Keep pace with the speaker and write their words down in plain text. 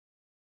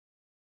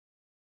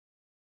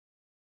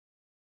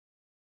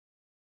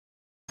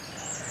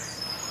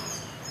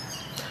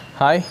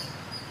Hi,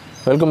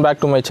 welcome back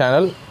to my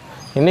channel.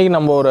 இன்னைக்கு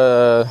நம்ம ஒரு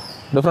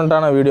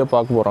டிஃபரண்டான வீடியோ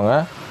பார்க்க போறோங்க.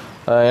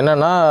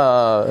 என்னன்னா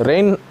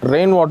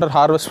ரெயின் வாட்டர்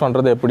ஹார்வெஸ்ட்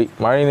பண்றது எப்படி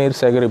மழைநீர்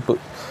சேகரிப்பு.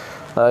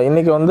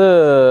 இன்னைக்கு வந்து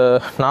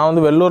நான்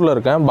வந்து வெள்ளூர்ல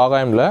இருக்கேன்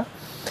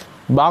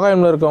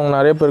பாகாயம்ல இருக்கவங்க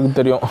நிறைய பேருக்கு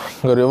தெரியும்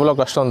இங்க எவ்வளவு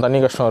கஷ்டம்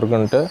தண்ணி கஷ்டம்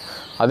இருக்குன்னு.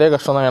 அதே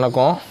கஷ்டம் தான்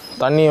எனக்கும்.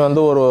 தண்ணி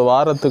வந்து ஒரு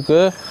வாரத்துக்கு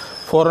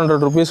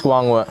 400 rupees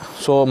வாங்குவேன்.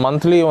 ஸோ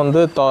மந்த்லி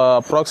வந்து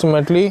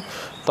approximately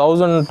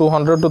 1200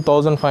 to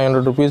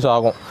 1500 rupees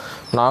ஆகும்.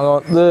 நாங்கள்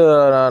வந்து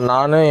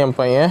நான் என்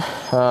பையன்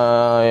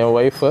என்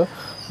ஒய்ஃபு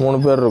 3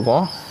 பேர்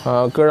இருக்கோம்.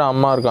 கீழே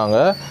அம்மா இருக்காங்க.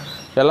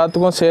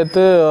 எல்லாத்துக்கும்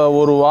சேர்த்து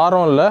ஒரு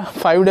வாரம் இல்லை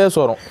 5 days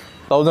வரும்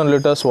 1000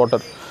 liters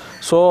வாட்டர்.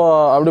 ஸோ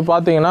அப்படி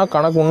பார்த்தீங்கன்னா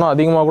கணக்கு இன்னும்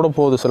அதிகமாக கூட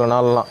போகுது சில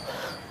நாள்லாம்.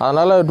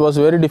 அதனால் இட் வாஸ்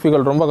வெரி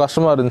டிஃபிகல்ட், ரொம்ப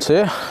கஷ்டமாக இருந்துச்சு.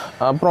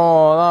 அப்புறம்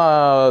தான்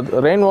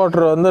ரெயின்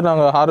வாட்டர் வந்து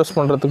நாங்கள் ஹார்வெஸ்ட்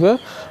பண்ணுறதுக்கு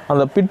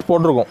அந்த பிட்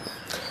போட்டிருக்கோம்,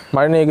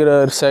 மழைநீர்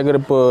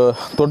சேகரிப்பு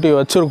தொட்டி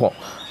வச்சுருக்கோம்.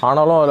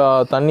 ஆனாலும்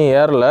அதில் தண்ணி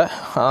ஏறலை.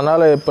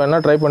 அதனால் இப்போ என்ன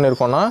ட்ரை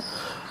பண்ணியிருக்கோன்னா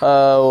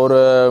ஒரு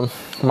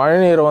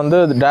மழைநீரை வந்து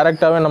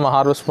டைரெக்டாகவே நம்ம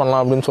ஹார்வெஸ்ட்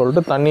பண்ணலாம் அப்படின்னு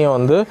சொல்லிட்டு தண்ணியை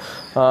வந்து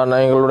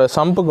நான் எங்களுடைய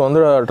சம்புக்கு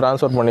வந்து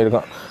ட்ரான்ஸ்ஃபர்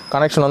பண்ணியிருக்கேன்.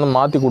 கனெக்ஷன் வந்து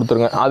மாற்றி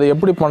கொடுத்துருங்க. அது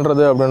எப்படி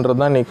பண்ணுறது அப்படின்றது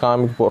தான் இன்றைக்கி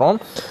காமிக்க போகிறோம்.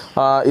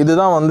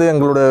 இதுதான் வந்து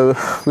எங்களுடைய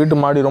வீட்டு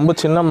மாடி, ரொம்ப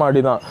சின்ன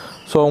மாடி தான்.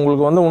 ஸோ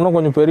உங்களுக்கு வந்து இன்னும்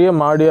கொஞ்சம் பெரிய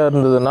மாடியாக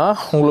இருந்ததுன்னா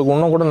உங்களுக்கு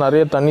இன்னும் கூட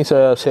நிறைய தண்ணி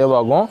சேவ்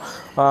ஆகும்.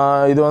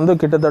 இது வந்து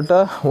கிட்டத்தட்ட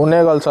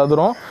 1.25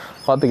 சதுரம்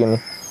பார்த்துக்கிங்க,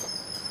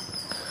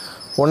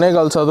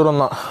 1.25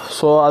 சதுரம் தான்.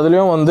 ஸோ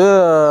அதுலேயும் வந்து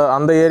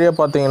அந்த ஏரியா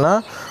பார்த்தீங்கன்னா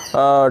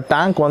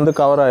டேங்க் வந்து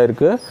கவர்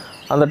ஆகிருக்கு.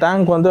 அந்த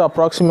டேங்க் வந்து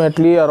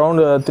அப்ராக்சிமேட்லி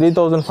அரவுண்ட்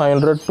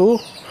 3500 to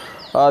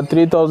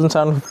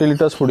 3750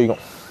 liters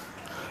பிடிக்கும்.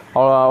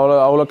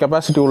 அவ்வளோ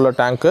கெப்பாசிட்டி உள்ள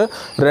டேங்க்கு.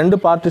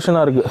 2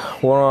 பார்ட்டிஷனாக இருக்குது.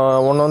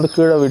 ஒன்று வந்து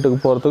கீழே வீட்டுக்கு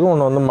போகிறதுக்கு,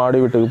 ஒன்று வந்து மாடி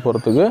வீட்டுக்கு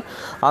போகிறதுக்கு.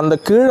 அந்த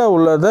கீழே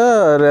உள்ளதை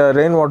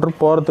ரெயின்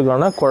வாட்டர்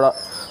போகிறதுக்கான குழா,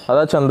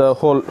 அதாச்சும் அந்த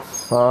ஹோல்.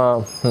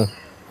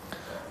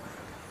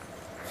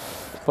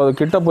 இப்போ அது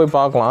கிட்ட போய்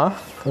பார்க்கலாம்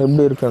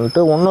எப்படி இருக்குன்ட்டு.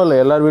 ஒன்றும் இல்லை,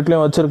 எல்லார்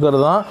வீட்லேயும்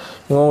வச்சுருக்கிறது தான்.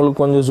 உங்களுக்கு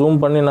கொஞ்சம் ஜூம்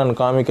பண்ணி நான்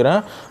காமிக்கிறேன்.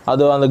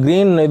 அது அந்த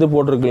க்ரீன் இது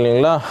போட்டிருக்கு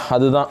இல்லைங்களா,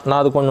 அதுதான். நான்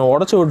அது கொஞ்சம்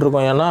உடச்சி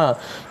விட்ருக்கோம். ஏன்னா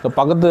இப்போ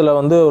பக்கத்தில்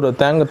வந்து ஒரு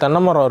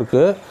தென்னை மரம்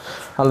இருக்குது.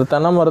 அந்த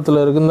தென்னை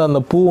மரத்தில் இருக்கிற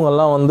அந்த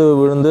பூங்கெல்லாம் வந்து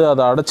விழுந்து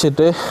அதை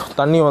அடைச்சிட்டு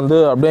தண்ணி வந்து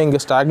அப்படியே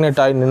இங்கே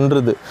ஸ்டாக்னேட் ஆகி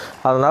நின்றுது.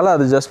 அதனால்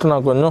அது ஜஸ்ட்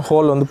நான் கொஞ்சம்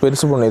ஹோல் வந்து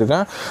பெருசு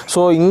பண்ணியிருக்கேன்.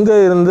 ஸோ இங்கே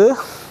இருந்து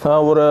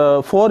ஒரு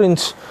 4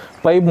 inch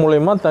பைப்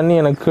மூலயமா தண்ணி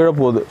எனக்கு கீழே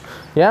போகுது.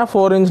 ஏன்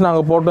 4 inch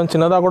நாங்கள் போட்டோம்,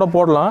 சின்னதாக கூட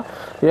போடலாம்.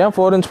 ஏன்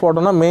 4 inch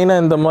போட்டோம்னா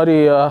மெயினாக இந்த மாதிரி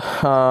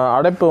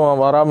அடைப்பு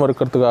வராமல்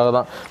இருக்கிறதுக்காக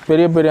தான்.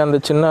 பெரிய அந்த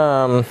சின்ன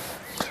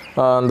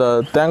அந்த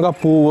தேங்காய்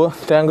பூவு,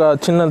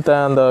 சின்ன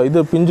அந்த இது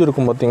பிஞ்சு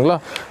இருக்கும் பார்த்தீங்களா,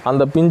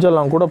 அந்த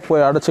பிஞ்செல்லாம் கூட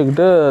போய்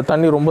அடைச்சிக்கிட்டு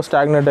தண்ணி ரொம்ப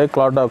ஸ்டாக்னேட் ஆகி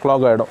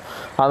க்ளாக் ஆகிடும்.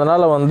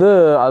 அதனால் வந்து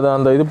அதை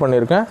அந்த இது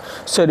பண்ணியிருக்கேன்.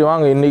 சரி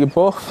வாங்க இன்றைக்கி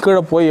இப்போது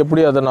கீழே போய்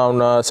எப்படி அதை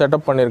நான்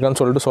செட்டப்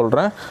பண்ணியிருக்கேன்னு சொல்லிட்டு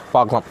சொல்கிறேன்,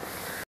 பார்க்கலாம்.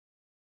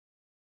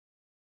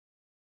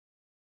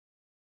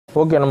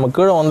 ஓகே, நம்ம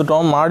கீழே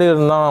வந்துட்டோம். மாடியில்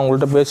இருந்தால் நான்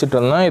உங்கள்கிட்ட பேசிகிட்டு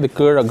இருந்தேன். இது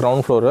கீழே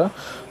கிரவுண்ட் ஃப்ளோரு.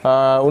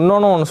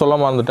 ஒன்று சொல்ல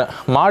மறந்துட்டேன்.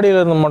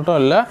 மாடியிலேருந்து மட்டும்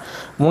இல்லை,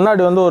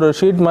 முன்னாடி வந்து ஒரு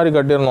ஷீட் மாதிரி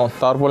கட்டியிருந்தோம்,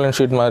 தார்பாலின்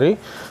ஷீட் மாதிரி.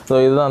 ஸோ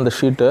இதுதான் அந்த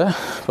ஷீட்டு.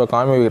 இப்போ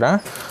காமிக்கிறேன்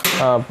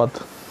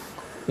பார்த்து.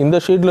 இந்த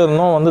ஷீட்டில்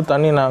இருந்தும் வந்து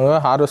தண்ணி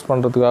நாங்கள் ஹார்வெஸ்ட்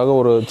பண்ணுறதுக்காக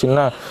ஒரு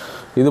சின்ன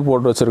இது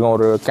போட்டு வச்சுருக்கேன்,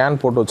 ஒரு கேன்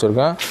போட்டு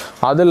வச்சுருக்கேன்.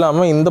 அது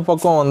இல்லாமல் இந்த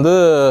பக்கம் வந்து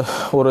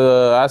ஒரு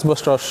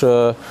ஆஸ்பெஸ்டாஸ்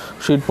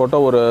ஷீட் போட்ட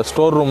ஒரு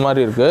ஸ்டோர் ரூம்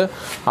மாதிரி இருக்குது.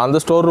 அந்த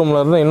ஸ்டோர்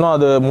ரூமில் இருந்து இன்னும்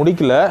அது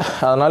முடிக்கல.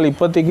 அதனால்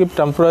இப்போதைக்கு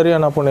டெம்ப்ரரியாக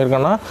என்ன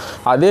பண்ணியிருக்கேன்னா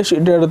அதே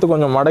ஷீட்டை எடுத்து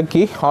கொஞ்சம்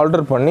மடக்கி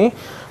ஆல்டர் பண்ணி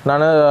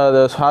நான் அதை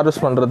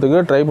ஹார்வெஸ்ட் பண்ணுறதுக்கு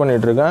ட்ரை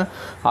பண்ணிகிட்ருக்கேன்.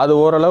 அது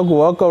ஓரளவுக்கு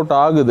ஒர்க் அவுட்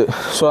ஆகுது.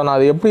 ஸோ நான்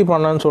அது எப்படி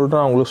பண்ணேன்னு சொல்லிட்டு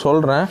நான் உங்களுக்கு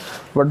சொல்கிறேன்.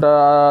 பட்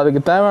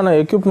அதுக்கு தேவையான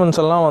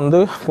எக்யூப்மெண்ட்ஸ் எல்லாம் வந்து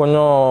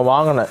கொஞ்சம்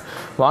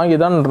வாங்கி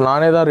தான்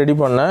நானே தான் ரெடி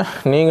பண்ணேன்.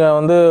 நீங்கள்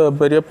வந்து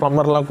பெரிய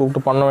ப்ளம்பர்லாம்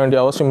கூப்பிட்டு பண்ண வேண்டிய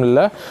அவசியம்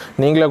இல்லை,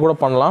 நீங்களே கூட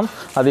பண்ணலாம்.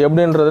 அது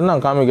எப்படின்றது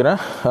நான் காமிக்கிறேன்.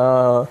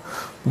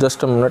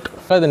 Just a minute.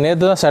 இது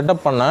நேற்று தான்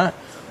செட்டப் பண்ணேன்.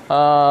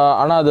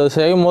 ஆனால் அது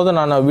செய்யும் போது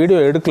நான் வீடியோ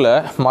எடுக்கலை,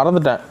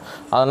 மறந்துட்டேன்.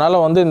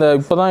 அதனால் வந்து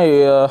இப்போ தான்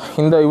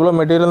இவ்வளோ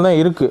மெட்டீரியல் தான்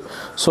இருக்குது.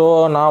 ஸோ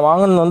நான்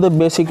வாங்கினது வந்து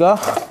பேசிக்காக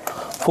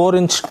 4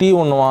 inch டீ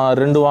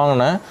 2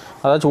 வாங்கினேன்.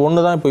 அதாச்சும்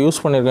ஒன்று தான் இப்போ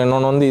யூஸ் பண்ணியிருக்கேன்.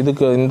 இன்னொன்று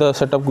வந்து இந்த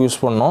செட்டப்புக்கு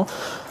யூஸ் பண்ணோம்.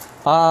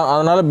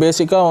 அதனால்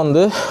பேசிக்காக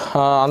வந்து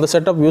அந்த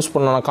செட்டப் யூஸ்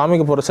பண்ணோம். நான்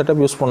காமிக்க போகிற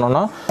செட்டப் யூஸ்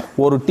பண்ணோன்னா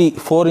ஒரு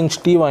 4 inch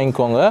டீ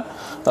வாங்கிக்கோங்க.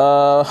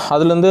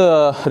 அதுலேருந்து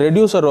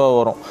ரெடியூசர்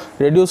வரும்.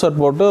 ரெடியூசர்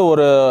போட்டு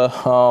ஒரு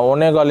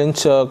 1.25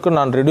 inchக்கு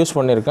நான் ரெடியூஸ்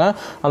பண்ணியிருக்கேன்.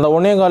 அந்த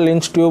 1.25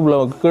 inch டியூப்பில்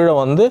கீழே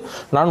வந்து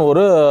நான்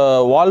ஒரு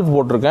வால்வ்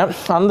போட்டிருக்கேன்.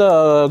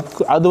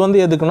 அது வந்து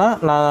எதுக்குன்னா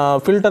நான்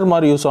ஃபில்டர்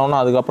மாதிரி யூஸ்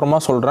ஆகணும்,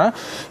 அதுக்கப்புறமா சொல்கிறேன்.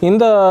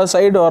 இந்த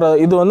சைடு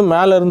இது வந்து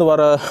மேலேருந்து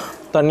வர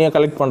தண்ணியை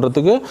கலெக்ட்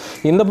பண்ணுறதுக்கு.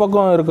 இந்த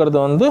பக்கம் இருக்கிறது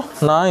வந்து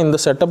நான் இந்த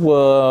செட்டப்,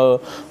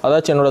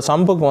 அதாச்சும் என்னோடய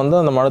சம்புக்கு வந்து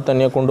அந்த மழை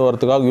தண்ணியை கொண்டு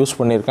வரதுக்காக யூஸ்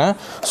பண்ணியிருக்கேன்.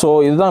 ஸோ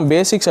இதுதான்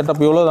பேசிக்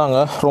செட்டப். இவ்வளோ தாங்க,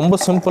 ரொம்ப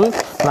சிம்பிள்.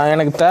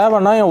 எனக்கு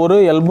தேவைன்னா ஒரு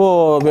எல்போ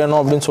வேணும்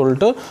அப்படின்னு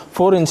சொல்லிட்டு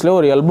 4 inchல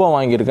ஒரு எல்போ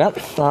வாங்கியிருக்கேன்.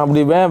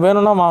 அப்படி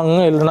வேணும்னா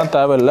வாங்குங்க, இல்லைன்னா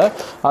தேவையில்லை.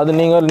 அது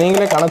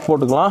நீங்களே கணக்கு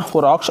போட்டுக்கலாம்.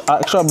 ஒரு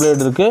எக்ஸ்ட்ரா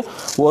பிளேட்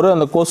இருக்குது.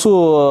 அந்த கொசு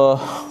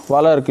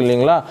வலை இருக்குது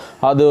இல்லைங்களா,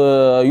 அது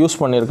யூஸ்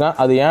பண்ணியிருக்கேன்.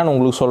 அது ஏன்னு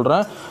உங்களுக்கு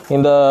சொல்கிறேன்.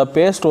 இந்த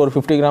பேஸ்ட் ஒரு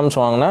 50 கிராம்ஸ்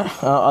வாங்கினேன்.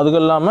 அதுக்கு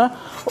இல்லாமல்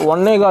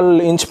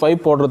 1.25 இன்ச்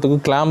பைப் போடுறதுக்கு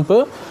கிளாம்ப்பு,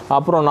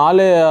 அப்புறம்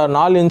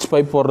 4 இன்ச்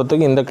பைப்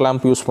போடுறதுக்கு இந்த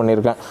கிளாம்ப் யூஸ்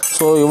பண்ணியிருக்கேன்.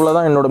 ஸோ இவ்வளோ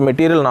தான் என்னோடய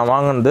மெட்டீரியல் நான்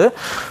வாங்கினது.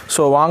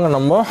 ஸோ வாங்க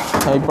நம்ம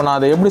இப்போ நான்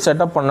அதை எப்படி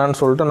செட்டப் பண்ணேன்னு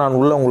சொல்லிட்டு நான்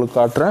உள்ளே உங்களுக்கு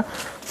காட்டுறேன்,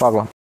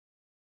 பார்க்கலாம்.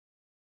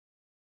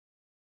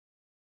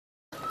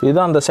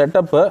 இதுதான் அந்த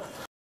செட்டப்பு.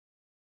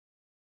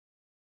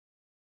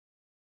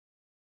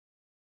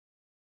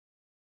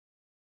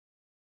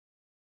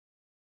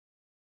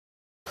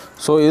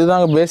 ஸோ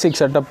இதுதாங்க பேசிக்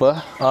செட்டப்பு.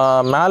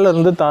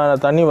 மேலேருந்து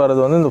தண்ணி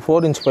வர்றது வந்து இந்த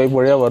 4 இன்ச் பைப்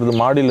வழியாக வருது,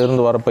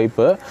 மாடியிலேருந்து வர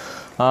பைப்பு.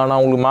 நான்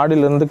உங்களுக்கு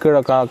மாடியிலேருந்து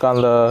கீழே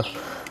அந்த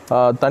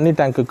தண்ணி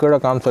டேங்க்கு கீழே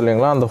காமிச்சோம்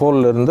இல்லைங்களா, அந்த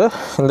ஹோல்லேருந்து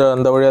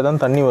இந்த வழியாக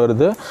தான் தண்ணி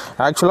வருது.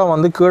 ஆக்சுவலாக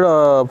வந்து கீழே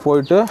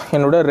போயிட்டு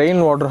என்னுடைய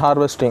ரெயின் வாட்டர்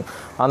ஹார்வெஸ்டிங்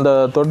அந்த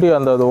தொட்டி,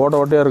 அந்த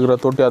ஓட்டையாக இருக்கிற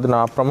தொட்டி, அது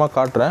நான் அப்புறமா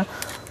காட்டுறேன்.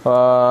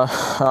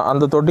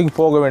 அந்த தொட்டிக்கு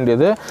போக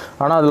வேண்டியது.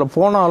 ஆனால் அதில்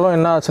போனாலும்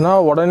என்ன ஆச்சுன்னா,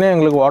 உடனே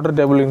எங்களுக்கு வாட்டர்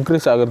டேபிள்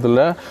இன்க்ரீஸ்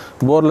ஆகிறதில்ல,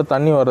 போரில்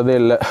தண்ணி வரதே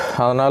இல்லை.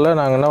 அதனால்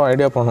நாங்கள் என்ன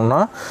ஐடியா பண்ணோம்னா,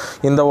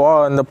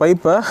 இந்த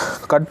பைப்பை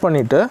கட்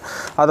பண்ணிவிட்டு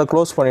அதை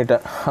க்ளோஸ்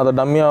பண்ணிட்டேன். அதை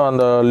டம்மியாக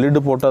அந்த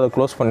லிட்டு போட்டு அதை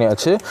க்ளோஸ்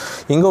பண்ணியாச்சு.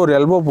 இங்கே ஒரு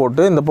எல்போ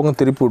போட்டு இந்த பக்கம்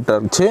திருப்பி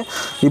விட்டாச்சு.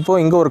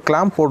 இப்போது இங்கே ஒரு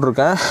கிளாம்ப்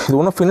போட்டிருக்கேன். இது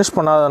ஒன்றும் ஃபினிஷ்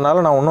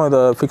பண்ணாததுனால நான் இன்னும்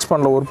இதை ஃபிக்ஸ்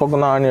பண்ணல. ஒரு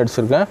பக்கம் தான் ஆணி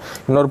அடிச்சிருக்கேன்,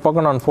 இன்னொரு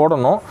பக்கம் நான்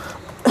போடணும்.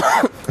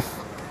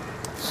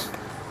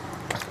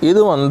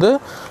 இது வந்து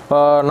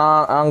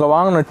நான் அங்கே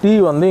வாங்கின டீ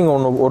வந்து இங்கே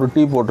ஒரு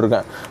டீ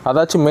போட்டிருக்கேன்.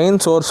 அதாச்சும் மெயின்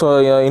சோர்ஸ்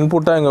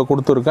இன்புட்டாக இங்கே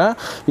கொடுத்துருக்கேன்.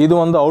 இது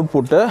வந்து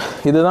அவுட்புட்டு.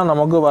 இதுதான்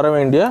நமக்கு வர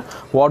வேண்டிய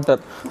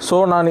வாட்டர். ஸோ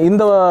நான்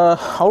இந்த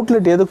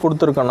அவுட்லெட் எது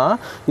கொடுத்துருக்கேன்னா,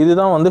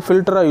 இதுதான் வந்து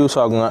ஃபில்டராக யூஸ்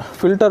ஆகுங்க.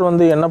 ஃபில்டர்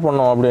வந்து என்ன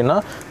பண்ணோம் அப்படின்னா,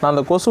 நான்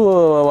அந்த கொசு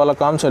வலை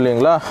காமிச்சேன்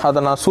இல்லைங்களா,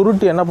 அதை நான்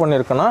சுருட்டி என்ன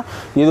பண்ணியிருக்கேன்னா,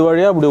 இது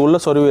வழியாக இப்படி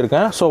உள்ளே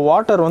சொருவிருக்கேன். ஸோ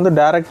வாட்டர் வந்து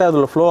டைரெக்டாக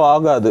அதில் ஃப்ளோ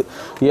ஆகாது.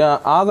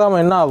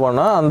 ஆகாமல் என்ன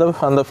ஆகும்னா,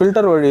 அந்த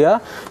ஃபில்டர் வழியாக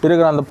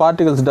இருக்கிற அந்த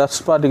பார்ட்டிகல்ஸ்,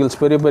 டஸ்ட் பார்ட்டிகல்ஸ்,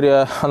 பெரிய பெரிய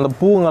அந்த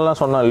பூங்கெல்லாம்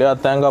சொன்னோம் இல்லையா,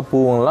 தேங்காய்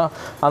பூங்கெல்லாம்,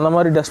 அந்த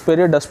மாதிரி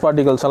பெரிய டஸ்ட்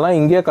பார்ட்டிகல்ஸ் எல்லாம்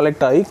இங்கேயே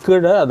கலெக்ட் ஆகி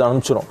கீழே அது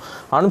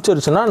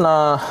அனுப்பிச்சிருச்சுன்னா,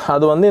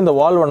 அது வந்து இந்த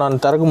வால்வை நான்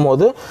திறக்கும்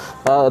போது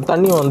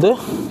தண்ணி வந்து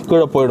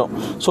கீழே போயிடும்.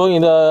 ஸோ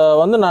இதை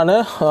வந்து நான்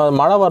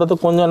மழை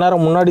வரதுக்கு கொஞ்சம்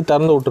நேரம் முன்னாடி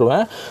திறந்து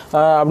விட்டுருவேன்.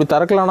 அப்படி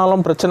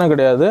திறக்கலனாலும் பிரச்சனை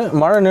கிடையாது.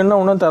 மழை நின்ன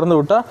உடனே திறந்து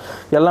விட்டால்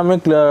எல்லாமே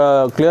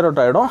கிளியர்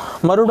அவுட் ஆகிடும்.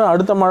 மறுபடியும்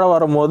அடுத்த மழை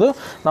வரும்போது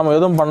நம்ம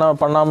எதுவும்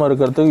பண்ணாமல்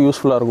இருக்கிறதுக்கு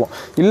யூஸ்ஃபுல்லாக இருக்கும்.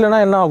 இல்லைனா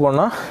என்ன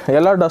ஆகும்னா,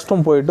 எல்லா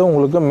டஸ்ட்டும் போயிட்டு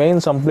உங்களுக்கு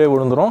மெயின் சம்ப்ளே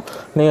விழுந்துடும்.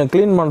 நீங்கள்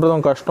க்ளீன்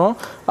பண்ணுறதும் கஷ்டம்.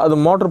 அது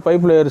மோட்டர்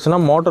பைப்பில் ஏறிச்சுன்னா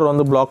மோட்டர்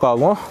வந்து பிளாக்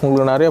ஆகும்,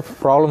 உங்களுக்கு நிறைய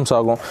ப்ராப்ளம்ஸ்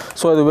ஆகும்.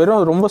 ஸோ இது வெறும்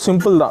ரொம்ப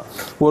சிம்பிள் தான்.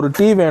 ஒரு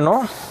டீ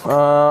வேணும்,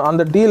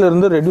 அந்த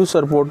டீலேருந்து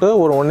ரெடியூசர் போட்டு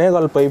ஒரு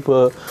 1.25 பைப்பு,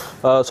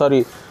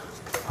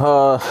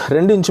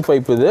 2 இன்ச்சு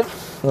பைப்பு, இது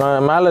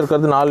மேலே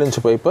இருக்கிறது 4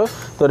 இன்ச்சு பைப்பு.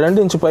 ஸோ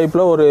 2 இன்ச்சு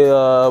பைப்பில் ஒரு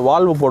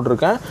வால்வு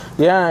போட்டிருக்கேன்.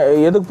 ஏன்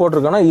எதுக்கு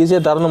போட்டிருக்கேன்னா,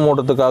 ஈஸியாக திறந்து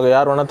மூடுறதுக்காக,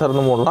 யார் வேணால்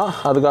திறந்து மூடலாம்,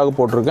 அதுக்காக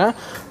போட்டிருக்கேன்.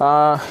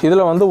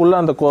 இதில் வந்து உள்ளே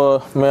அந்த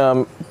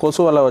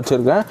கொசு வலை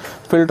வச்சுருக்கேன்,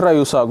 ஃபில்டராக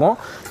யூஸ் ஆகும்.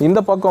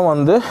 இந்த பக்கம்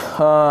வந்து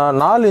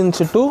 4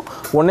 இன்ச்சு டு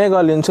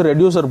 1.25 இன்ச்சு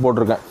ரெடியூசர்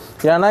போட்டிருக்கேன்.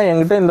 ஏன்னா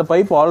என்கிட்ட இந்த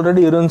பைப்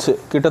ஆல்ரெடி இருந்துச்சு,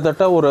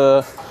 கிட்டத்தட்ட ஒரு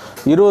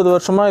 20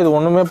 வருஷமாக இது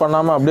ஒன்றுமே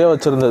பண்ணாமல் அப்படியே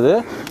வச்சுருந்தது.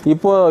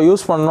 இப்போது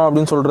யூஸ் பண்ணோம்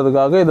அப்படின்னு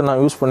சொல்கிறதுக்காக இதை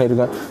நான் யூஸ்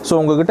பண்ணியிருக்கேன். ஸோ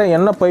உங்கள்கிட்ட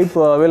என்ன பைப்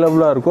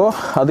அவைலபிளாக இருக்கோ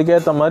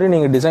அதுக்கேற்ற மாதிரி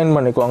நீங்கள் டிசைன்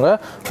பண்ணிக்கோங்க.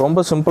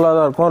 ரொம்ப சிம்பிளாக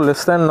தான் இருக்கும்.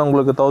 லெஸ் தேன்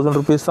உங்களுக்கு 1000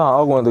 ருபீஸ் தான்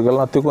ஆகும் இதுக்கு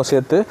எல்லாத்துக்கும்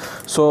சேர்த்து.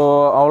 ஸோ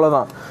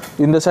அவ்வளோதான்.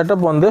 இந்த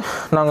செட்டப் வந்து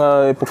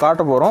நாங்கள் இப்போ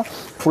காட்ட போகிறோம்.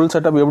 ஃபுல்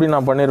செட்டப் எப்படி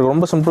நான் பண்ணியிருக்கேன்.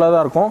 ரொம்ப சிம்பிளாக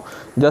தான் இருக்கும்.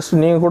 ஜஸ்ட்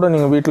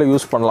நீங்கள் வீட்டில்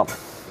யூஸ் பண்ணலாம்.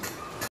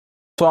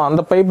 ஸோ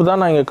அந்த பைப்பு தான்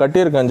நான் இங்கே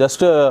கட்டியிருக்கேன்.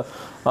 ஜஸ்ட்டு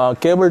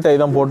கேபிள் டை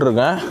தான்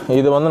போட்டிருக்கேன்.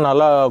 இது வந்து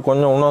நல்லா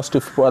கொஞ்சம் இன்னும்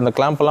ஸ்டிஃப், அந்த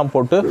கிளாம்பெல்லாம்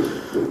போட்டு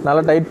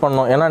நல்லா டைட்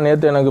பண்ணோம். ஏன்னா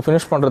நேற்று எனக்கு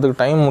ஃபினிஷ் பண்ணுறதுக்கு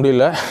டைம்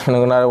முடியல,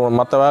 எனக்கு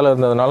மற்ற வேலை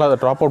இருந்ததுனால அதை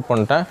ட்ராப் அவுட்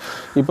பண்ணிட்டேன்.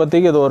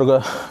 இப்போதைக்கு இது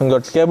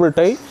இங்கே கேபிள்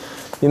டை,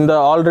 இந்த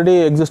ஆல்ரெடி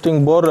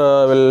எக்ஸிஸ்டிங் போர்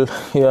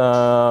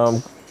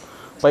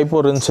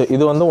பைப்பு இருந்துச்சு.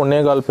 இது வந்து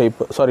 1.25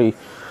 பைப்பு,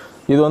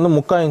 இது வந்து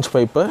 3/4 inch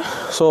pipe.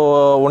 So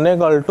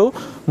 1.25 to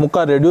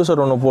 3/4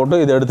 reducer ஒன்று போட்டு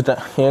இதை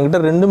எடுத்துட்டேன். என்கிட்ட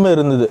ரெண்டுமே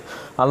இருந்தது.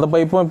 அந்த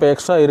பைப்பும் இப்போ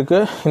எக்ஸ்ட்ரா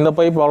இருக்குது. இந்த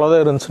பைப்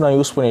அவ்வளோதான் இருந்துச்சு, நான்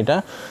யூஸ்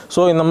பண்ணிட்டேன்.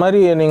 ஸோ இந்த மாதிரி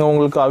நீங்கள்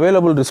உங்களுக்கு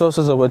அவைலபிள்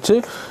ரிசோர்ஸஸை வச்சு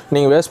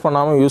நீங்கள் வேஸ்ட்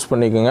பண்ணாமல் யூஸ்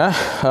பண்ணிக்கோங்க.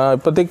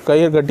 இப்போதைக்கு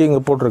கயிறு கட்டி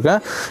இங்கே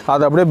போட்டிருக்கேன்.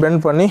 அதை அப்படியே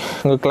பெண்ட் பண்ணி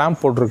இங்கே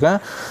கிளாம்ப் போட்டிருக்கேன்.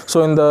 ஸோ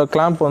இந்த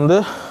கிளாம்ப் வந்து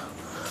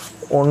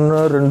 1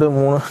 2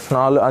 3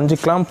 4 5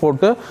 கிளாம்ப்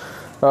போட்டு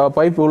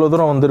பைப் இவ்வளோ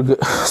தூரம் வந்திருக்கு.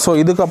 ஸோ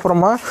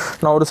இதுக்கப்புறமா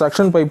நான் ஒரு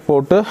செக்ஷன் பைப்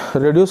போட்டு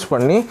ரெடியூஸ்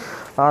பண்ணி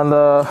அந்த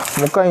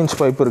 3/4 இன்ச்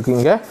பைப்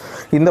இருக்குங்க,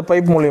 இந்த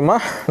பைப் மூலிமா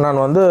நான்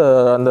வந்து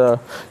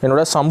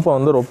என்னோடய சம்பை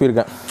வந்து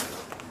ரொப்பியிருக்கேன்.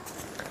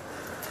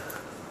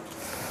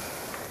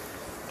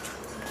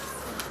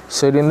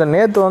 சரி, இந்த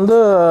நேற்று வந்து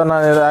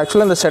நான்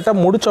ஆக்சுவலாக இந்த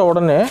செட்டப் முடித்த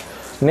உடனே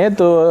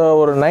நேற்று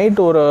ஒரு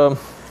நைட்டு ஒரு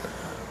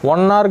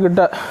 1 hour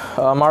கிட்ட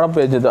மழை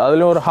பெய்ஞ்சுது.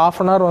 அதுலேயும் ஒரு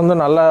 1/2 hour வந்து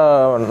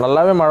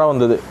நல்லாவே மழை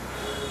வந்தது.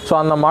 ஸோ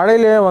அந்த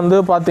மழையிலே வந்து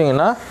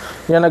பார்த்திங்கன்னா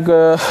எனக்கு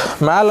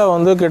மேலே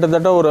வந்து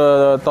கிட்டத்தட்ட ஒரு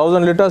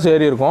 1000 லிட்டர்ஸ்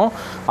ஏறி இருக்கும்.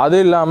 அது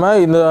இல்லாமல்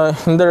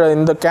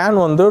இந்த கேன்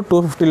வந்து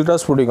 250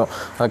 லிட்டர்ஸ் பிடிக்கும்.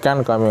 அந்த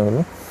கேன்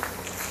காமிங்க.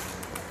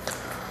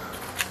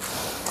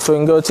 ஸோ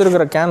இங்கே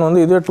வச்சுருக்கிற கேன் வந்து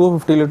இதுவே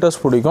 250 லிட்டர்ஸ்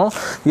பிடிக்கும்.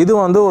 இது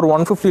வந்து ஒரு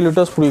 150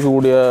 லிட்டர்ஸ்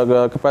பிடிக்கக்கூடிய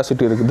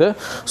கெப்பாசிட்டி இருக்குது.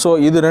 ஸோ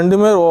இது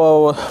ரெண்டுமே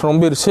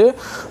ரொம்பிருச்சு.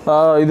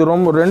 இது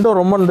ரெண்டும்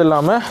ரொம்பது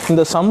இல்லாமல்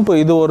இந்த சம்பு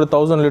இது ஒரு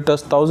 1000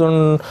 லிட்டர்ஸ் 1000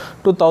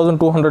 to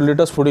 1200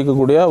 லிட்டர்ஸ்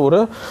பிடிக்கக்கூடிய ஒரு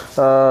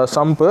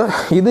சம்பு.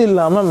 இது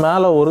இல்லாமல்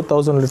மேலே ஒரு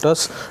 1000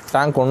 லிட்டர்ஸ்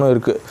டேங்க் ஒன்றும்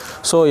இருக்குது.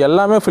 ஸோ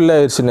எல்லாமே ஃபில்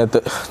ஆயிடுச்சு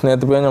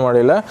நேற்று பேஞ்ச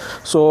மழையில்.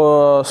 ஸோ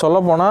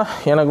சொல்லப்போனால்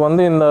எனக்கு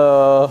வந்து இந்த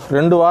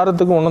 2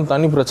 வாரத்துக்கு ஒன்றும்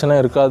தண்ணி பிரச்சனை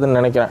இருக்காதுன்னு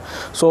நினைக்கிறேன்.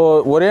 ஸோ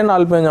ஒரே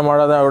நாள் பேஞ்ச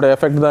மழை தான் அதோட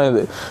எஃபெக்ட் தான்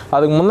இது.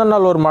 அதுக்கு முந்தின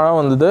நாள் ஒரு மழை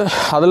வந்தது,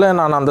 அதில்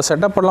நான் அந்த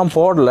செட்டப்பெல்லாம்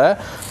போடல.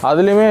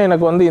 அதுலேயுமே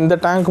எனக்கு வந்து இந்த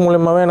டேங்க்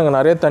மூலியமாகவே எனக்கு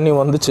நிறைய தண்ணி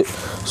வந்துச்சு.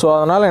 ஸோ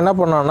அதனால் என்ன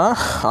பண்ணேன்னா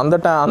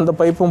அந்த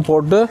பைப்பும்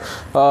போட்டு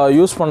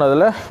யூஸ்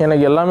பண்ணதில்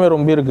எனக்கு எல்லாமே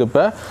ரொம்ப இருக்குது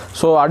இப்போ.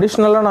 ஸோ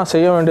அடிஷ்னலாக நான்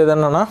செய்ய வேண்டியது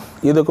என்னென்னா,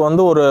 இதுக்கு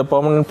வந்து ஒரு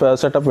பெர்மனன்ட்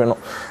செட்டப்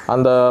வேணும்.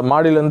 அந்த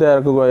மாடியிலேருந்து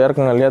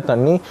இறக்குங்க இல்லையா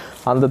தண்ணி,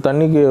 அந்த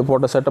தண்ணிக்கு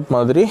போட்ட செட்டப்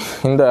மாதிரி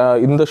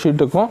இந்த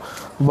ஷீட்டுக்கும்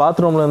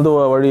பாத்ரூம்லேருந்து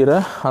வழிகிற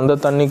அந்த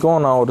தண்ணிக்கும்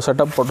நான் ஒரு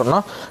செட்டப் போட்டேன்னா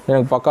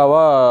எனக்கு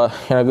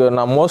பக்காவாக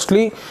நான்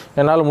மோஸ்ட்லி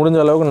என்னால் முடிஞ்ச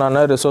அளவுக்கு நான்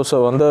ரிசோர்ஸை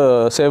வந்து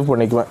சேவ்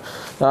பண்ணிக்குவேன்.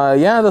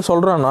 ஏன் அதை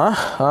சொல்கிறேன்னா,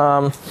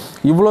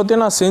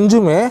 இவ்வளோத்தையும் நான்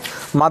செஞ்சுமே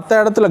மற்ற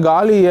இடத்துல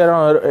காலி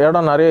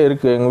இடம் நிறைய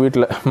இருக்குது எங்கள்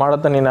வீட்டில். மழை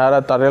தண்ணி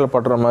நேராக தரையில்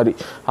படுற மாதிரி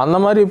அந்த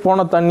மாதிரி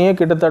போன தண்ணியே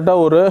கிட்டத்தட்ட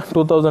ஒரு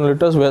 2000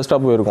 லிட்டர்ஸ் வேஸ்ட்டாக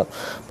போயிருக்கும்.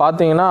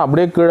 பார்த்தீங்கன்னா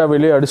அப்படியே கீழே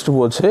வெளியே அடிச்சுட்டு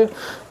போச்சு.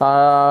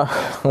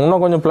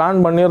 இன்னும் கொஞ்சம்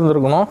பிளான்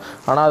பண்ணியிருந்துருக்கணும்,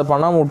 ஆனால் அது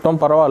பண்ணாமல்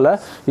விட்டோம். பரவாயில்ல,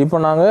 இப்போ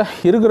நாங்கள்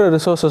இருக்கிற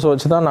ரிசோர்ஸஸ்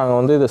வச்சு தான் நாங்கள்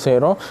வந்து இதை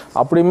செய்கிறோம்.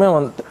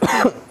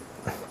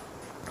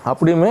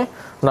 அப்படியுமே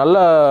நல்ல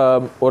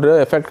ஒரு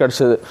எஃபெக்ட்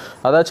கிடச்சிது.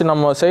 அதாச்சும்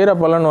நம்ம செய்கிற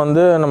பலன்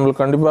வந்து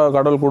நம்மளுக்கு கண்டிப்பாக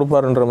கடவுள்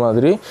கொடுப்பாருன்ற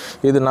மாதிரி.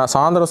 இது நான்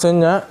சாயந்தரம்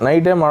செஞ்சேன்,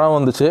 நைட்டே மழை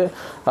வந்துச்சு.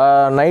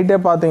 நைட்டே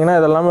பார்த்தீங்கன்னா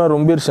இதெல்லாமே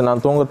ரொம்பிருச்சு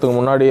நான் தூங்குறதுக்கு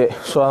முன்னாடியே.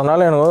 ஸோ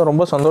அதனால் எனக்கு வந்து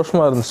ரொம்ப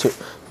சந்தோஷமாக இருந்துச்சு,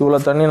 இவ்வளோ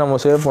தண்ணி நம்ம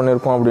சேவ்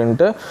பண்ணியிருக்கோம்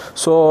அப்படின்ட்டு.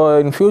 ஸோ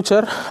இன்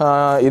ஃப்யூச்சர்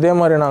இதே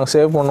மாதிரி நாங்கள்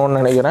சேவ் பண்ணுவோன்னு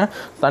நினைக்கிறேன்.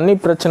 தண்ணி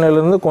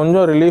பிரச்சனையிலேருந்து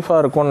கொஞ்சம்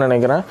ரிலீஃபாக இருக்கும்னு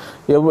நினைக்கிறேன்.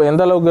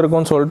 எந்த அளவுக்கு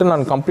இருக்கும்னு சொல்லிட்டு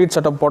நான் கம்ப்ளீட்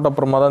செட்டப் போட்ட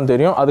அப்புறமா தான்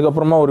தெரியும்.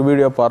 அதுக்கப்புறமா ஒரு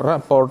வீடியோ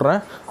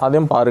போடுறேன்,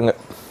 அதையும் பாருங்கள்.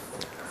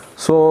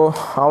 ஸோ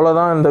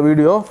அவ்வளோதான் இந்த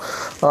வீடியோ.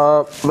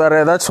 வேறு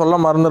ஏதாச்சும் சொல்ல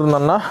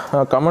மறந்துருந்தேன்னா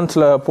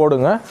கமெண்ட்ஸில்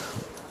போடுங்க.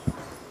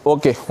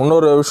 ஓகே,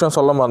 இன்னொரு விஷயம்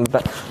சொல்ல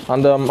மறந்துட்டேன்.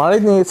 அந்த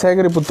மழைநீர்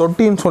சேகரிப்பு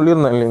தொட்டின்னு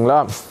சொல்லியிருந்தேன்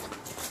இல்லைங்களா,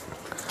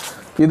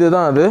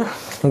 இதுதான் அது.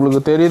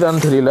 உங்களுக்கு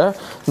தெரியுதான்னு தெரியல,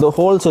 இந்த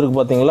ஹோல்ஸ் இருக்குது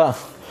பார்த்தீங்களா.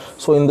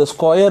 ஸோ இந்த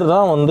ஸ்கொயர்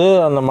தான் வந்து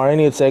அந்த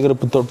மழைநீர்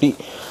சேகரிப்பு தொட்டி.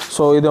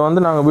 ஸோ இதை வந்து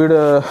நாங்கள் வீடு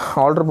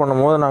ஆல்ட்ரு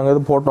பண்ணும்போது நாங்கள்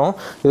இது போட்டோம்.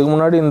 இதுக்கு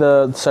முன்னாடி இந்த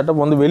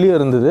செட்டப் வந்து வெளியே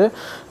இருந்தது.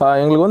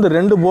 எங்களுக்கு வந்து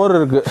 2 போர்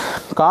இருக்குது.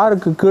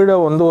 காருக்கு கீழே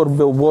வந்து ஒரு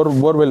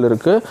போர்வெல்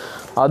இருக்குது.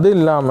 அது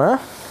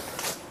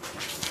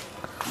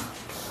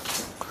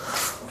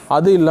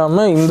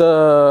இல்லாமல் இந்த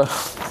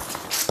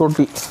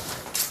தொட்டி,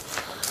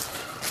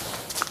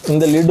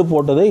 இந்த லிட்டு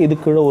போட்டது இது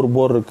கீழே ஒரு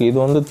போர் இருக்குது. இது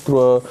வந்து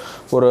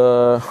ஒரு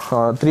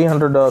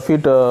 300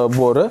 ஃபீட்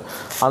போரு.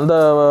 அந்த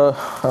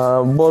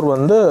போர்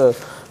வந்து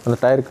அந்த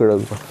டயர் கீழே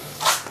இருக்கும்.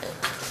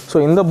 ஸோ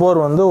இந்த போர்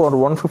வந்து ஒரு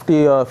 150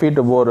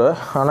 ஃபீட்டு போரு.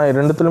 ஆனால்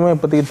ரெண்டுத்துலையுமே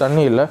இப்போதைக்கு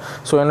தண்ணி இல்லை.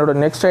 ஸோ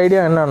என்னோடய நெக்ஸ்ட்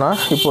ஐடியா என்னென்னா,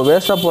 இப்போ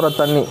வேஸ்ட்டாக போகிற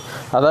தண்ணி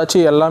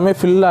அதாச்சும் எல்லாமே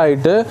ஃபில்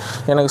ஆகிட்டு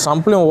எனக்கு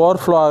சம்ப்ளையும்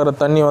ஓவர்ஃப்ளோ ஆகிற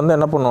தண்ணி வந்து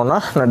என்ன பண்ணுவோன்னா,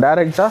 நான்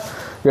டைரெக்டாக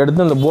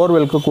எடுத்து இந்த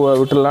போர்வெலுக்கு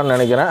விட்டுடலான்னு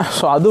நினைக்கிறேன்.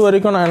 ஸோ அது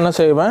வரைக்கும் நான் என்ன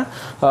செய்வேன்,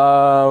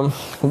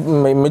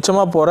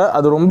 மிச்சமாக போகிற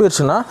அது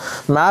ரொம்பிடுச்சுன்னா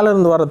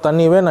மேலேருந்து வர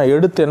தண்ணியவே நான்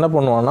எடுத்து என்ன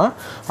பண்ணுவேன்னா,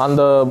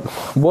 அந்த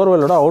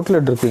போர்வெலோட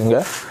அவுட்லெட் இருக்குது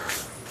இங்கே,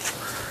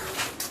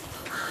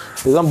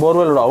 இதுதான்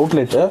போர்வெலோட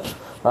அவுட்லெட்டு.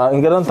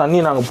 இங்கே தான் தண்ணி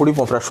நாங்கள்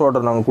பிடிப்போம், ஃப்ரெஷ்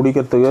வாட்டர் நாங்கள்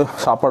குடிக்கிறதுக்கு,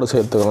 சாப்பாடு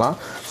செய்யறதுக்கெல்லாம்.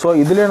 ஸோ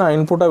இதிலே நான்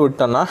இன்புட்டாக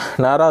விட்டேன்னா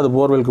நேராக அது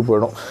போர்வெலுக்கு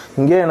போயிடும்.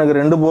 இங்கே எனக்கு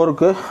 2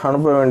 போருக்கு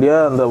அனுப்ப வேண்டிய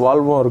அந்த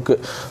வால்வும்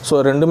இருக்குது. ஸோ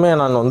ரெண்டுமே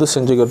நான் வந்து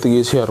செஞ்சுக்கிறதுக்கு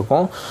ஈஸியாக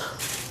இருக்கும்.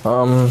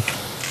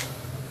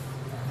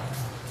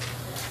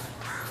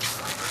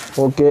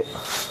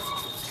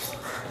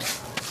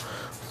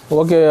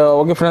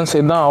 ஓகே ஃப்ரெண்ட்ஸ்,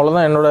 இதுதான்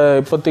அவ்வளோதான்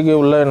என்னோடய இப்போதைக்கு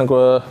உள்ள எனக்கு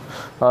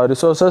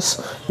ரிசோர்ஸஸ்.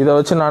 இதை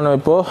வச்சு நான்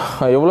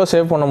இப்போது எவ்வளோ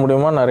சேவ் பண்ண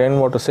முடியுமோ நான் ரெயின்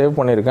வாட்டர் சேவ்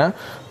பண்ணியிருக்கேன்.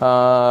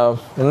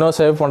 இன்னும்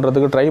சேவ்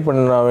பண்ணுறதுக்கு ட்ரை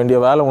பண்ண வேண்டிய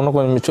வேலை இன்னும்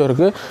கொஞ்சம் மிச்சம்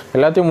இருக்குது.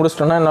 எல்லாத்தையும்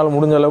முடிச்சிட்டேன்னா என்னால்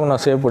முடிஞ்ச அளவுக்கு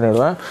நான் சேவ்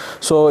பண்ணிவிடுவேன்.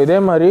 ஸோ இதே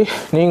மாதிரி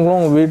நீங்களும்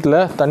உங்கள் வீட்டில்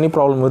தண்ணி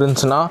ப்ராப்ளம்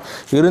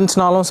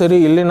இருந்துச்சுனாலும் சரி,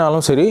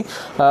 இல்லைனாலும் சரி,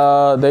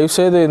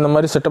 தயவுசெய்து இந்த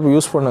மாதிரி செட்டப்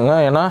யூஸ்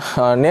பண்ணுங்கள். ஏன்னா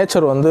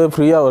நேச்சர் வந்து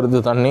ஃப்ரீயாக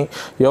வருது தண்ணி.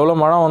 எவ்வளோ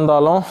மழை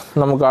வந்தாலும்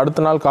நமக்கு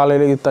அடுத்த நாள்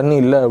காலையில் தண்ணி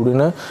இல்லை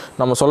அப்படின்னு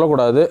நம்ம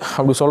சொல்லக்கூடாது.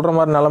 அப்படி சொல்கிற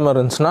மாதிரி நிலமை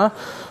இருந்துச்சுன்னா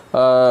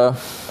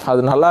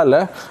அது நல்லா இல்லை.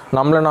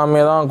 நம்மளை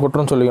நாமே தான்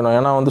குற்றம் சொல்லிக்கணும்.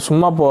 ஏன்னா வந்து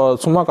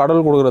சும்மா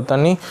கடல் கொடுக்குற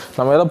தண்ணி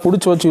நம்ம எதாவது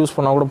பிடிச்சி வச்சு யூஸ்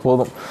பண்ணால் கூட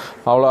போதும்.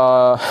 அவ்வளோ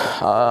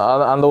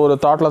அந்த ஒரு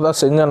தாட்டில் தான்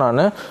செஞ்சேன்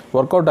நான்.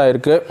 ஒர்க் அவுட்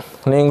ஆகிருக்கு.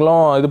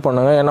 நீங்களும் இது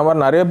பண்ணுங்கள். என்ன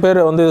மாதிரி நிறைய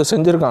பேர் வந்து இதை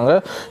செஞ்சுருக்காங்க.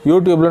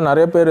 யூடியூப்பில்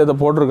நிறைய பேர் இதை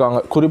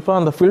போட்டிருக்காங்க.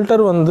 குறிப்பாக அந்த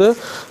ஃபில்டர் வந்து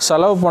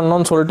செலவு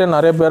பண்ணணும்னு சொல்லிட்டு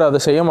நிறைய பேர்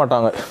அதை செய்ய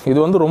மாட்டாங்க. இது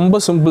வந்து ரொம்ப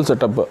சிம்பிள்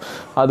செட்டப்பு.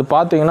 அது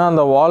பார்த்திங்கன்னா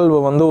அந்த வால்வு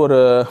வந்து ஒரு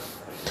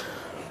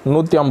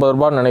 150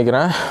 ரூபான்னு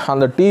நினைக்கிறேன்.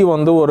 அந்த டீ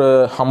வந்து ஒரு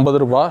 50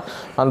 ரூபா.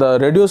 அந்த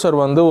ரெடியூசர்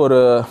வந்து ஒரு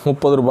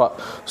 30 ரூபா.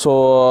 ஸோ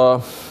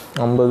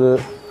 50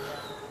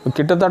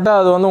 கிட்டத்தட்ட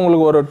அது வந்து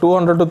உங்களுக்கு ஒரு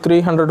 200 to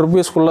 300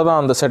 ருபீஸ்க்குள்ளே தான்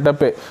அந்த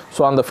செட்டப்பே.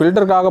 ஸோ அந்த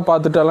ஃபில்டருக்காக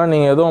பார்த்துட்டெல்லாம்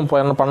நீங்கள் எதுவும்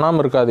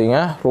பண்ணாமல் இருக்காதீங்க.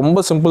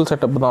 ரொம்ப சிம்பிள்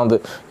செட்டப் தான் அது.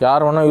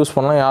 யார் வேணால் யூஸ்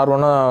பண்ணலாம், யார்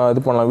வேணால்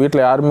இது பண்ணலாம்.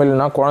 வீட்டில் யாருமே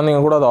இல்லைன்னா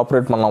குழந்தைங்க கூட அதை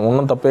ஆப்ரேட் பண்ணலாம்,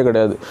 ஒன்றும் தப்பே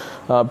கிடையாது.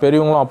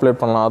 பெரியவங்களும்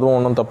ஆப்ரேட் பண்ணலாம், அதுவும்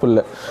ஒன்றும் தப்பு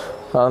இல்லை.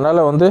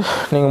 அதனால் வந்து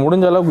நீங்கள்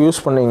முடிஞ்ச அளவுக்கு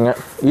யூஸ் பண்ணிங்க.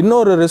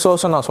 இன்னொரு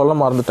ரிசோர்ஸை நான் சொல்ல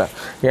மறந்துட்டேன்.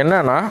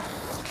 என்னென்னா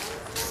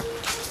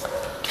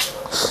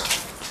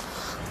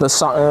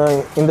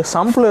இந்த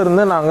சம்பில்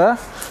இருந்து நாங்கள்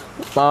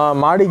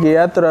மாடிக்கு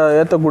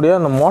ஏற்றக்கூடிய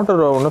அந்த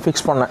மோட்டர் ஒன்று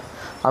ஃபிக்ஸ் பண்ணேன்.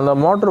 அந்த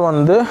மோட்ரு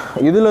வந்து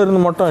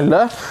இதிலிருந்து மட்டும் இல்லை,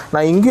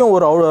 நான் இங்கேயும்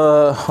ஒரு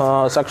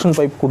செக்ஷன்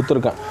பைப்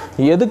கொடுத்துருக்கேன்.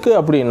 எதுக்கு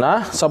அப்படின்னா,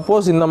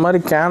 சப்போஸ் இந்த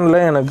மாதிரி கேனில்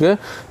எனக்கு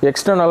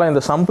எக்ஸ்டர்னலாக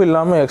இந்த சம்ப்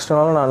இல்லாமல்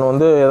எக்ஸ்டர்னலாக நான்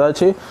வந்து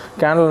ஏதாச்சும்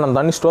கேனில் நான்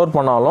தண்ணி ஸ்டோர்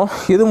பண்ணாலும்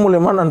இது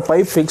மூலிமா நான்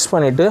பைப் ஃபிக்ஸ்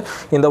பண்ணிவிட்டு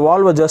இந்த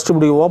வால்வை ஜஸ்ட்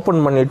இப்படி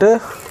ஓப்பன் பண்ணிவிட்டு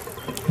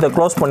இதை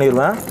க்ளோஸ்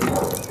பண்ணிடுவேன்.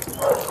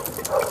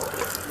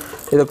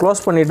 இதை க்ளோஸ்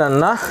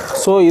பண்ணிட்டேன்னா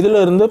ஸோ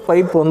இதிலிருந்து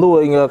பைப் வந்து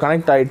இங்கே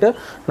கனெக்ட் ஆகிட்டு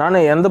நான்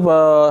எந்த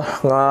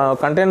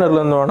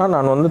கண்டெய்னர்லேருந்து வேணால்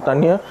நான் வந்து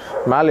தண்ணியை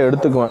மேலே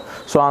எடுத்துக்குவேன்.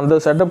 ஸோ அந்த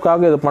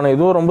செட்டப்புக்காக இது பண்ணேன்.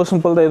 இதுவும் ரொம்ப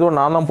சிம்பிள் தான். இதுவும்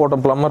நான் தான்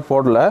போட்டேன், ப்ளம்மர்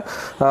போடல.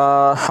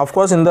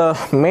 அஃப்கோர்ஸ் இந்த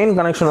மெயின்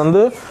கனெக்ஷன்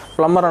வந்து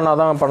ப்ளம்மர் அண்ணா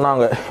தான்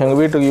பண்ணாங்க. எங்கள்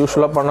வீட்டுக்கு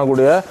யூஸ்வலாக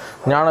பண்ணக்கூடிய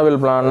ஞானவேல்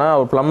பிளான்னா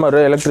ஒரு ப்ளம்மர்,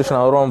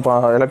 எலக்ட்ரிஷியன், அவரும்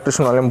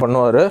எலக்ட்ரிஷியன் வேலையும்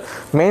பண்ணுவார்.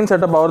 மெயின்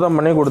செட்டப் அவர் தான்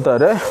பண்ணி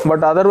கொடுத்தாரு.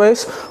 பட்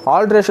அதர்வைஸ்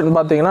ஆல்ட்ரேஷன்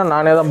பார்த்தீங்கன்னா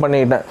நானே தான்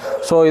பண்ணிக்கிட்டேன்.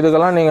 ஸோ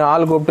இதுக்கெல்லாம் நீங்கள்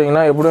ஆள்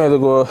கூப்பிட்டிங்கன்னா எப்படியும் இதுக்கு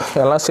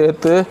எல்லாம்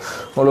சேர்த்து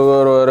உங்களுக்கு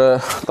ஒரு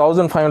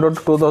 1500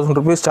 to 2000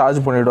 ருபீஸ் சார்ஜ்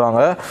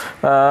பண்ணிவிடுவாங்க.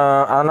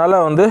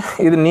 அதனால் வந்து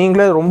இது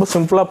நீங்களே ரொம்ப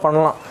சிம்பிளாக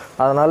பண்ணலாம்.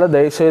 அதனால்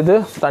தயவுசெய்து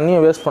தண்ணியை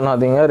வேஸ்ட்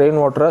பண்ணாதீங்க, ரெயின்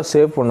வாட்டரை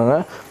சேவ்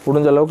பண்ணுங்கள்.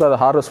 முடிஞ்ச அளவுக்கு அதை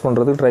ஹார்வெஸ்ட்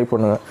பண்ணுறதுக்கு ட்ரை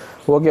பண்ணுங்கள்.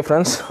 ஓகே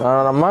ஃப்ரெண்ட்ஸ்,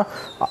 நம்ம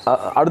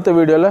அடுத்த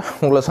வீடியோவில்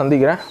உங்களை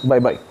சந்திக்கிறேன்.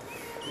 பை.